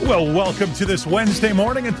Well, welcome to this Wednesday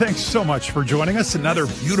morning, and thanks so much for joining us. Another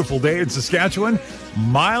beautiful day in Saskatchewan.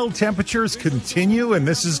 Mild temperatures continue, and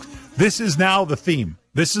this is now the theme.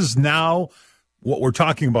 This is now what we're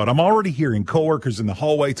talking about. I'm already hearing coworkers in the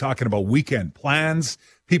hallway talking about weekend plans.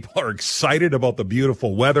 People are excited about the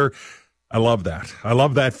beautiful weather. I love that. I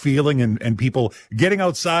love that feeling, and people getting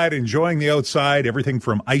outside, enjoying the outside, everything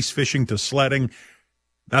from ice fishing to sledding.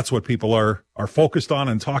 That's what people are focused on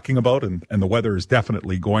and talking about, and the weather is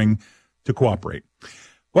definitely going to cooperate.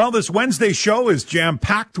 Well, this Wednesday show is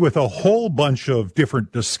jam-packed with a whole bunch of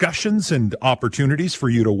different discussions and opportunities for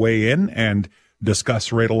you to weigh in and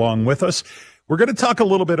discuss right along with us. We're going to talk a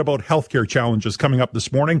little bit about healthcare challenges coming up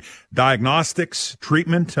this morning, diagnostics,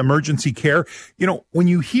 treatment, emergency care. You know, when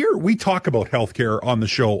you hear, we talk about healthcare on the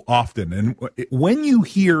show often, and when you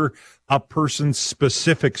hear a person's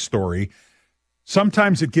specific story,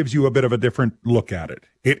 sometimes it gives you a bit of a different look at it.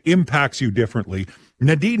 It impacts you differently.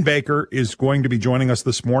 Nadine Baker is going to be joining us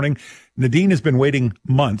this morning. Nadine has been waiting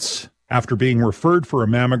months after being referred for a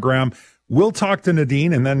mammogram. We'll talk to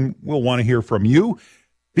Nadine, and then we'll want to hear from you,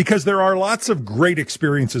 because there are lots of great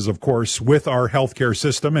experiences, of course, with our healthcare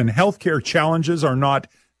system, and healthcare challenges are not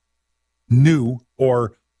new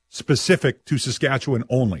or specific to Saskatchewan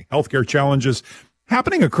only. Healthcare challenges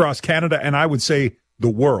happening across Canada, and I would say the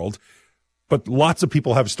world. But lots of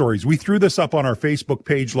people have stories. We threw this up on our Facebook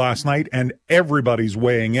page last night, and everybody's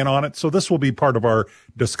weighing in on it. So this will be part of our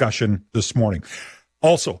discussion this morning.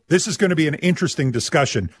 Also, this is going to be an interesting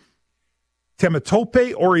discussion.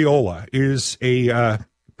 Temitope Oriola is a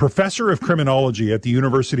professor of criminology at the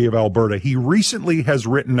University of Alberta. He recently has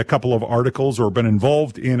written a couple of articles, or been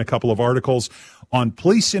involved in a couple of articles, on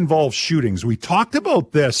police-involved shootings. We talked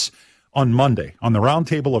about this on Monday on the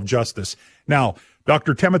Roundtable of Justice. Now,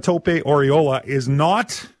 Dr. Temitope Oriola is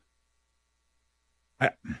not,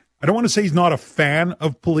 I don't want to say he's not a fan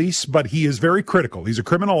of police, but he is very critical. He's a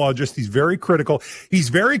criminologist. He's very critical. He's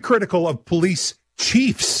very critical of police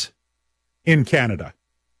chiefs in Canada.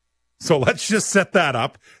 So let's just set that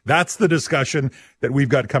up. That's the discussion that we've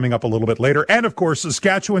got coming up a little bit later. And, of course,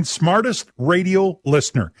 Saskatchewan's smartest radio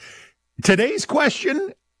listener. Today's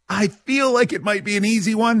question, I feel like it might be an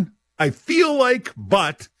easy one.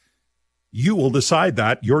 But you will decide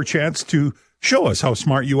that. Your chance to show us how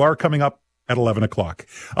smart you are coming up at 11 o'clock.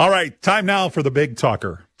 All right, time now for the Big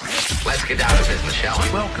Talker. Let's get down to business, shall we?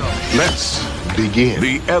 Welcome. Let's begin.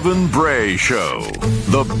 The Evan Bray Show,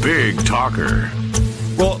 the Big Talker.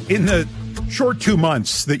 Well, in the short 2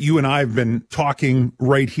 months that you and I have been talking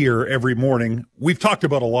right here every morning, we've talked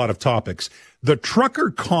about a lot of topics. The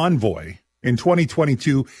trucker convoy in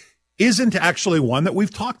 2022 isn't actually one that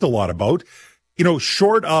we've talked a lot about. You know,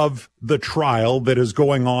 short of the trial that is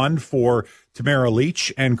going on for Tamara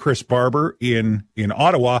Leach and Chris Barber in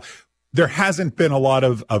Ottawa, there hasn't been a lot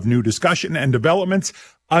of new discussion and developments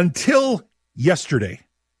until yesterday.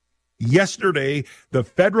 Yesterday, the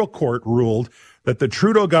federal court ruled that the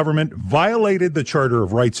Trudeau government violated the Charter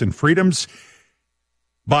of Rights and Freedoms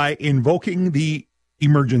by invoking the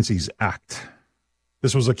Emergencies Act.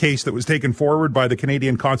 This was a case that was taken forward by the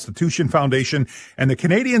Canadian Constitution Foundation and the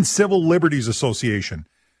Canadian Civil Liberties Association.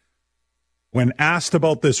 When asked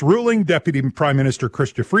about this ruling, Deputy Prime Minister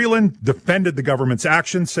Chrystia Freeland defended the government's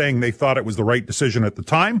action, saying they thought it was the right decision at the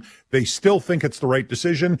time. They still think it's the right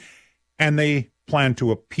decision, and they plan to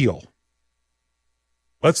appeal.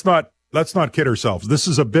 Let's not kid ourselves. This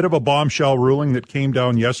is a bit of a bombshell ruling that came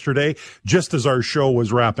down yesterday, just as our show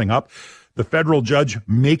was wrapping up. The federal judge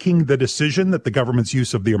making the decision that the government's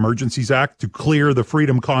use of the Emergencies Act to clear the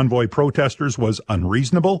Freedom Convoy protesters was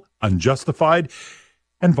unreasonable, unjustified,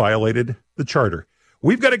 and violated the charter.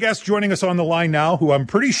 We've got a guest joining us on the line now who I'm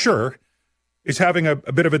pretty sure is having a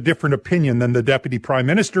bit of a different opinion than the Deputy Prime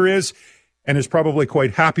Minister is, and is probably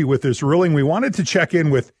quite happy with this ruling. We wanted to check in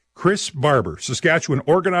with Chris Barber, Saskatchewan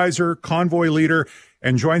organizer, convoy leader,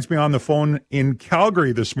 and joins me on the phone in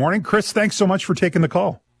Calgary this morning. Chris, thanks so much for taking the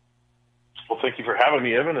call. Well, thank you for having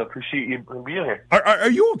me, Evan. I appreciate you being here. Are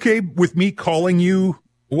you okay with me calling you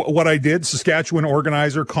what I did, Saskatchewan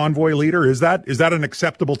organizer, convoy leader? Is that an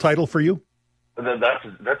acceptable title for you?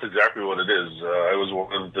 That's exactly what it is. I was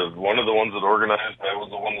one of the ones that organized. I was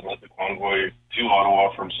the one that led the convoy to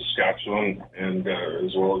Ottawa from Saskatchewan, and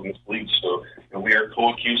as well as Ms. Leach. So we are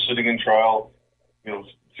co-accused sitting in trial,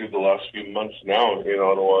 through the last few months now in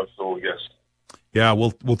Ottawa. So yes. Yeah,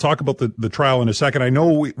 we'll talk about the trial in a second. I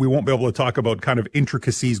know we won't be able to talk about kind of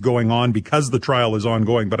intricacies going on because the trial is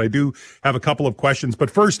ongoing, but I do have a couple of questions.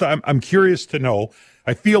 But first, I'm curious to know,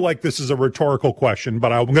 I feel like this is a rhetorical question,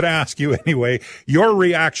 but I'm going to ask you anyway, your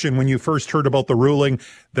reaction when you first heard about the ruling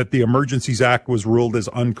that the Emergencies Act was ruled as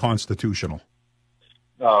unconstitutional.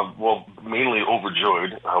 Well, mainly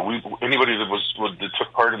overjoyed. Anybody that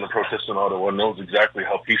took part in the protest in Ottawa knows exactly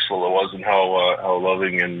how peaceful it was and how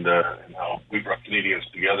loving and how we brought Canadians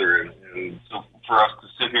together. And so for us to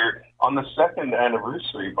sit here on the second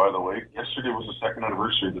anniversary, by the way, yesterday was the second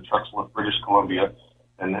anniversary. The trucks left British Columbia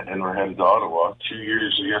and were headed to Ottawa 2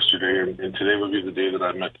 years yesterday, and today would be the day that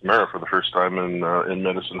I met Tamara for the first time in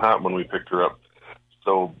Medicine Hat when we picked her up.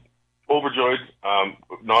 So overjoyed.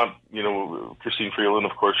 Not, Christine Freeland,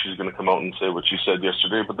 of course, she's going to come out and say what she said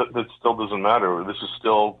yesterday, but that still doesn't matter. This is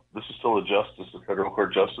still a justice, a federal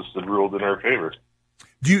court justice that ruled in our favor.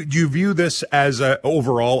 Do you view this as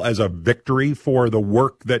overall as a victory for the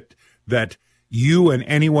work that you and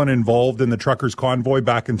anyone involved in the truckers' convoy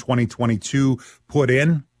back in 2022 put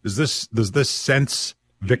in? Does this sense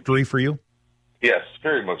victory for you? Yes,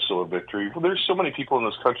 very much so a victory. Well, there's so many people in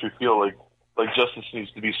this country feel like justice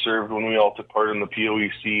needs to be served when we all took part in the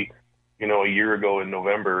POEC, a year ago in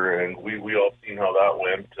November, and we all seen how that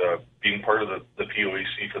went. Being part of the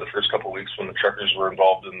POEC for the first couple of weeks when the truckers were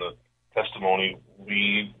involved in the testimony,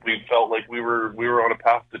 we felt like we were on a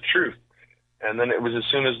path to truth. And then it was as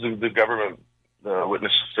soon as the government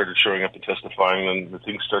witnesses started showing up and testifying, and the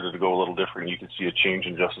things started to go a little different. You could see a change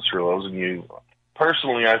in justice for those. And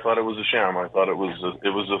personally, I thought it was a sham. I thought it was a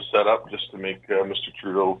setup just to make Mr.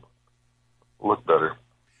 Trudeau look better.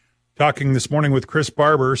 Talking this morning with Chris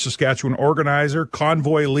Barber, Saskatchewan organizer,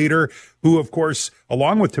 convoy leader, who, of course,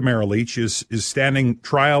 along with Tamara Leach, is standing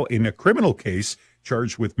trial in a criminal case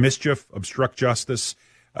charged with mischief,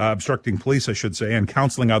 obstructing police, I should say, and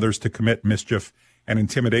counseling others to commit mischief and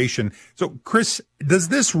intimidation. So, Chris, does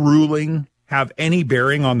this ruling have any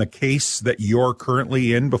bearing on the case that you're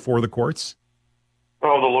currently in before the courts?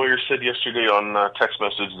 Oh, the lawyer said yesterday on text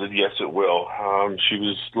message that yes, it will. She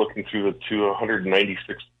was looking through the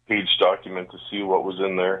 296-page document to see what was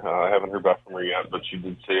in there. I haven't heard back from her yet, but she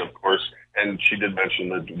did say, of course, and she did mention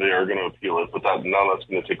that they are going to appeal it, but now that's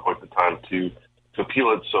going to take quite the time to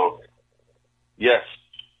appeal it. So, yes.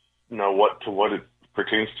 Now, what it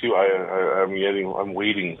pertains to, I'm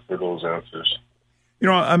waiting for those answers.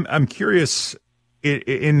 I'm curious.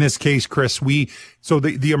 In this case, Chris,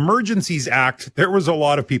 the Emergencies Act, there was a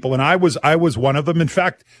lot of people, and I was one of them. In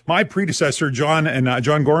fact, my predecessor, John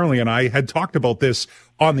Gormley, and I had talked about this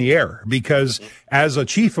on the air because as a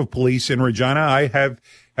chief of police in Regina, I have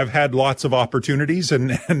had lots of opportunities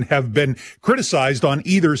and have been criticized on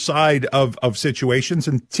either side of situations.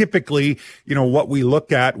 And typically, what we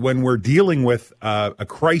look at when we're dealing with a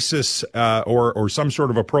crisis or some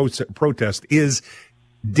sort of a protest is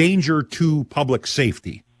danger to public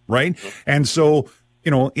safety, right? And so,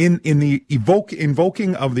 in the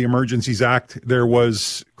invoking of the Emergencies Act, there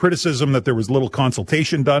was criticism that there was little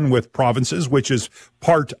consultation done with provinces, which is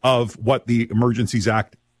part of what the Emergencies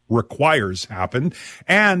Act requires happened.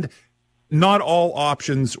 And not all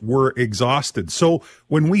options were exhausted. So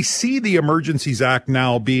when we see the Emergencies Act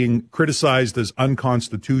now being criticized as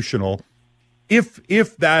unconstitutional,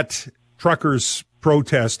 if that truckers'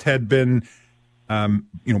 protest had been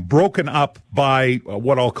broken up by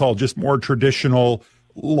what I'll call just more traditional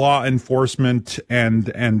law enforcement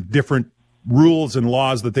and different rules and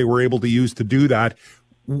laws that they were able to use to do that,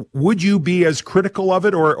 would you be as critical of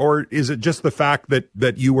it, or is it just the fact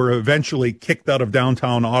that you were eventually kicked out of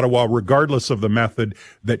downtown Ottawa, regardless of the method,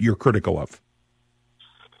 that you're critical of?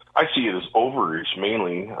 I see it as overreach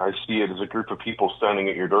mainly. I see it as a group of people standing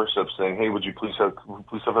at your doorstep saying, "Hey, would you please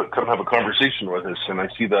come have a conversation with us?" And I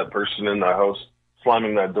see that person in the house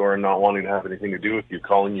slamming that door and not wanting to have anything to do with you,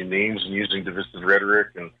 calling you names and using divisive rhetoric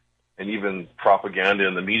and even propaganda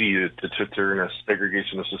in the media to turn a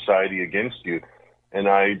segregation of society against you. And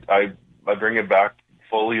I bring it back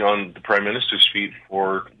fully on the Prime Minister's feet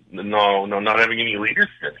for not having any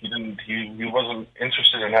leadership. He wasn't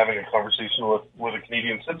interested in having a conversation with a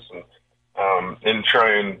Canadian citizen and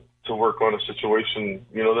trying to work on a situation,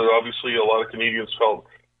 that obviously a lot of Canadians felt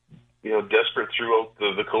desperate throughout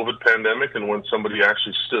the COVID pandemic, and when somebody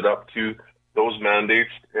actually stood up to those mandates,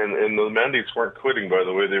 and the mandates weren't quitting, by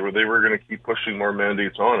the way, they were going to keep pushing more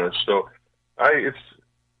mandates on us. So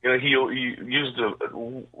he used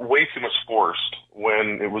way too much force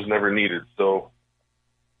when it was never needed. So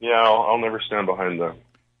yeah, I'll never stand behind that.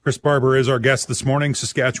 Chris Barber is our guest this morning,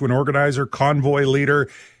 Saskatchewan organizer, convoy leader.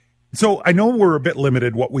 So I know we're a bit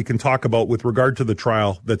limited what we can talk about with regard to the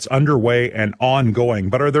trial that's underway and ongoing,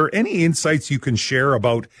 but are there any insights you can share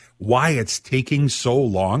about why it's taking so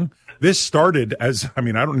long? This started I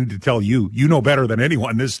don't need to tell you, you know better than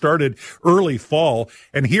anyone. This started early fall,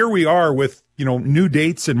 and here we are with, new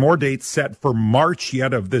dates and more dates set for March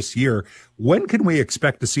yet of this year. When can we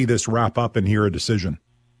expect to see this wrap up and hear a decision?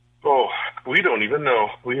 Oh, We don't even know.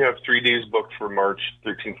 We have 3 days booked for March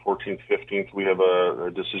 13th, 14th, 15th. We have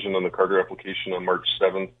a decision on the Carter application on March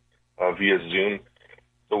 7th via Zoom.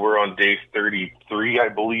 So we're on day 33, I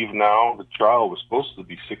believe now. The trial was supposed to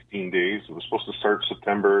be 16 days. It was supposed to start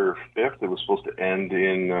September 5th. It was supposed to end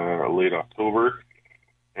in late October.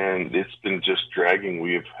 And it's been just dragging.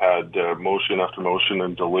 We've had motion after motion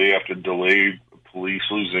and delay after delay, police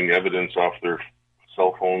losing evidence off their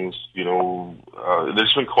cell phones.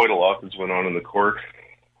 There's been quite a lot that's went on in the court.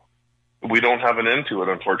 We don't have an end to it,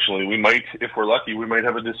 unfortunately. We might, if we're lucky, we might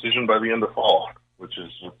have a decision by the end of fall, which is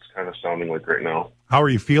what's kind of sounding like right now. How are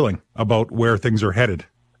you feeling about where things are headed?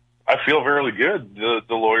 I feel fairly good.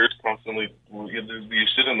 The lawyers constantly, you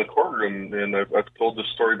sit in the courtroom, and I've told this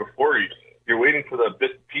story before. You're waiting for that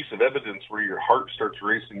piece of evidence where your heart starts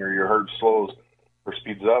racing or your heart slows or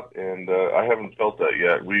speeds up, and I haven't felt that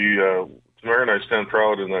yet. Tamara and I stand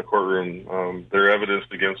proud in that courtroom. Their evidence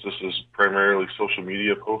against us is primarily social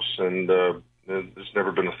media posts, and there's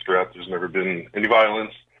never been a threat. There's never been any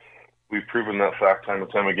violence. We've proven that fact time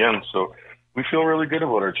and time again, so we feel really good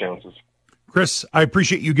about our chances. Chris, I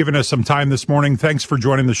appreciate you giving us some time this morning. Thanks for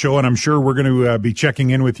joining the show, and I'm sure we're going to be checking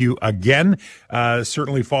in with you again,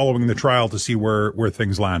 certainly following the trial to see where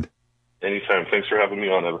things land. Anytime. Thanks for having me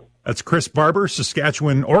on, Evan. That's Chris Barber,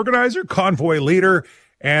 Saskatchewan organizer, Convoy leader,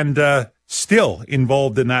 and still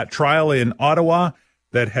involved in that trial in Ottawa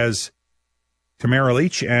that has Tamara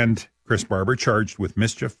Leach and Chris Barber charged with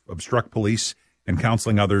mischief, obstruct police, and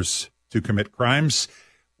counseling others to commit crimes.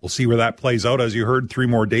 We'll see where that plays out. As you heard, 3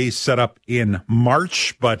 more days set up in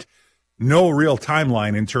March, but no real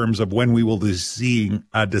timeline in terms of when we will be seeing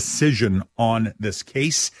a decision on this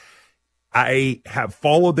case. I have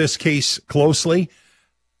followed this case closely.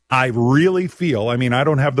 I really feel, I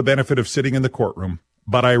don't have the benefit of sitting in the courtroom,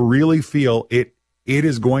 but I really feel it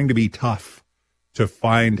is going to be tough to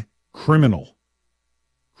find criminal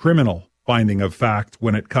finding of fact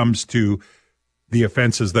when it comes to the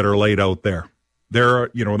offenses that are laid out there. There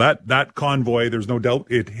are, that convoy, there's no doubt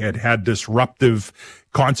it had disruptive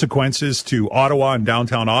consequences to Ottawa and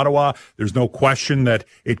downtown Ottawa. There's no question that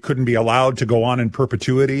it couldn't be allowed to go on in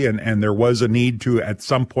perpetuity, and there was a need to, at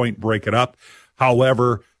some point, break it up.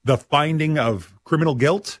 However, the finding of criminal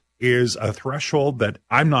guilt is a threshold that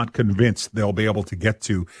I'm not convinced they'll be able to get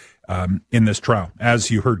to in this trial.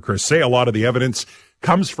 As you heard Chris say, a lot of the evidence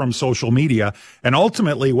comes from social media, and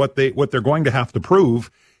ultimately what they're going to have to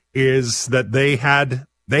prove is that they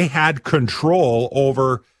had control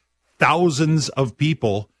over thousands of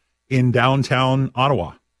people in downtown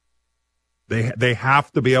Ottawa. They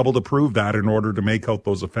have to be able to prove that in order to make out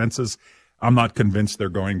those offenses. I'm not convinced they're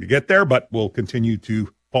going to get there, but we'll continue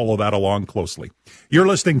to follow that along closely. You're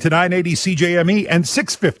listening to 980 CJME and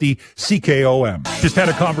 650 CKOM. Just had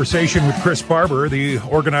a conversation with Chris Barber, the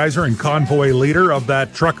organizer and convoy leader of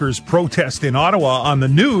that truckers' protest in Ottawa, on the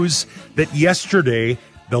news that yesterday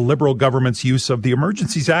the Liberal government's use of the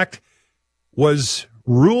Emergencies Act was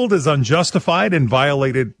ruled as unjustified and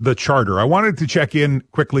violated the Charter. I wanted to check in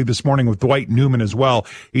quickly this morning with Dwight Newman as well.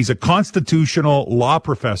 He's a constitutional law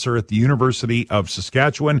professor at the University of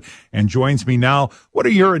Saskatchewan and joins me now. What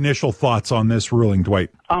are your initial thoughts on this ruling, Dwight?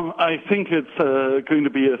 I think it's going to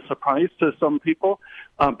be a surprise to some people,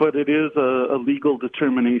 but it is a legal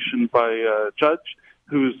determination by a judge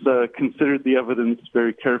who's considered the evidence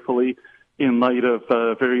very carefully in light of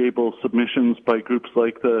very able submissions by groups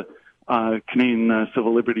like the Canadian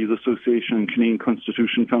Civil Liberties Association and Canadian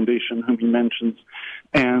Constitution Foundation, whom he mentions.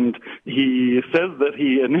 And he says that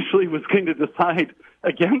he initially was going to decide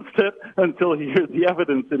against it until he hears the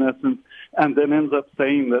evidence, in essence, and then ends up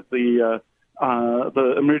saying that the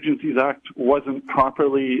Emergencies Act wasn't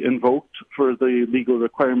properly invoked for the legal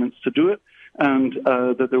requirements to do it, and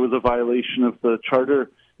that there was a violation of the Charter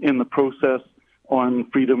in the process on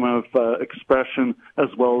freedom of expression, as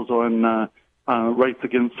well as on rights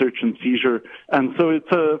against search and seizure. And so it's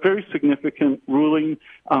a very significant ruling,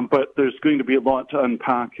 but there's going to be a lot to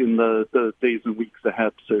unpack in the days and weeks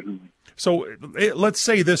ahead, certainly. So let's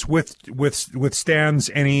say this withstands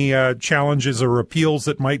any challenges or appeals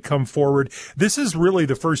that might come forward. This is really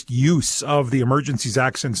the first use of the Emergencies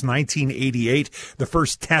Act since 1988, the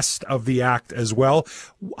first test of the Act as well.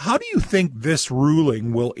 How do you think this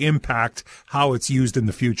ruling will impact how it's used in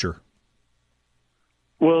the future?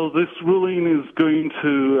 Well, this ruling is going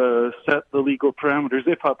to set the legal parameters,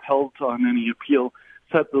 if upheld on any appeal,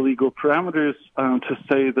 set the legal parameters to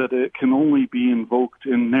say that it can only be invoked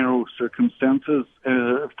in narrow circumstances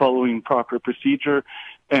following proper procedure.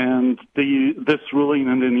 And this ruling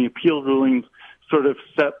and any appeal rulings sort of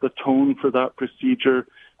set the tone for that procedure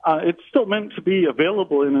It's still meant to be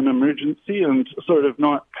available in an emergency and sort of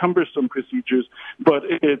not cumbersome procedures, but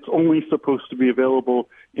it's only supposed to be available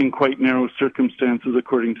in quite narrow circumstances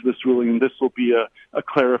according to this ruling, and this will be a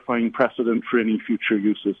clarifying precedent for any future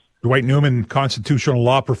uses. Dwight Newman, constitutional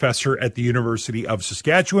law professor at the University of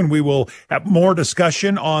Saskatchewan. We will have more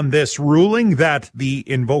discussion on this ruling that the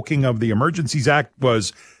invoking of the Emergencies Act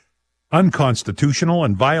was unconstitutional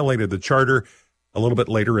and violated the charter a little bit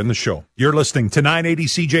later in the show. You're listening to 980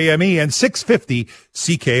 CJME and 650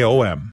 CKOM.